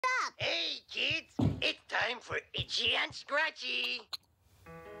Time for Itchy and Scratchy.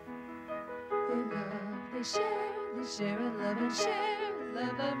 They love, they share and love and share.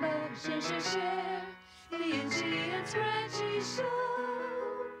 Love, love, love, share, share, share. The Itchy and Scratchy Show.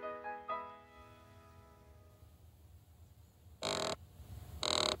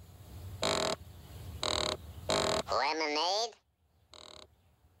 Lemonade?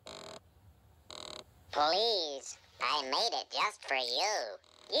 Please, I made it just for you.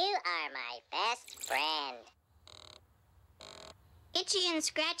 You are my best friend. Itchy and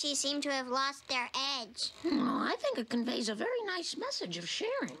Scratchy seem to have lost their edge. Oh, I think it conveys a very nice message of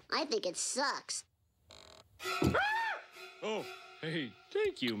sharing. I think it sucks. Oh, hey,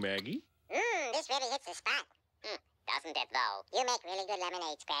 thank you, Maggie. This really hits the spot. Doesn't it, though? You make really good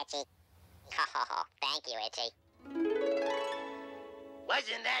lemonade, Scratchy. Oh, thank you, Itchy.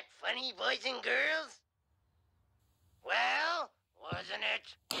 Wasn't that funny, boys and girls? Well, wasn't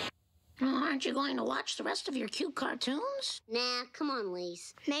it? Oh, aren't you going to watch the rest of your cute cartoons? Nah, come on,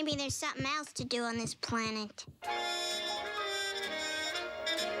 Lise. Maybe there's something else to do on this planet.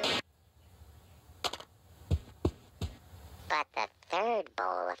 But the third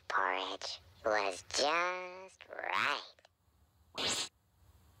bowl of porridge was just right.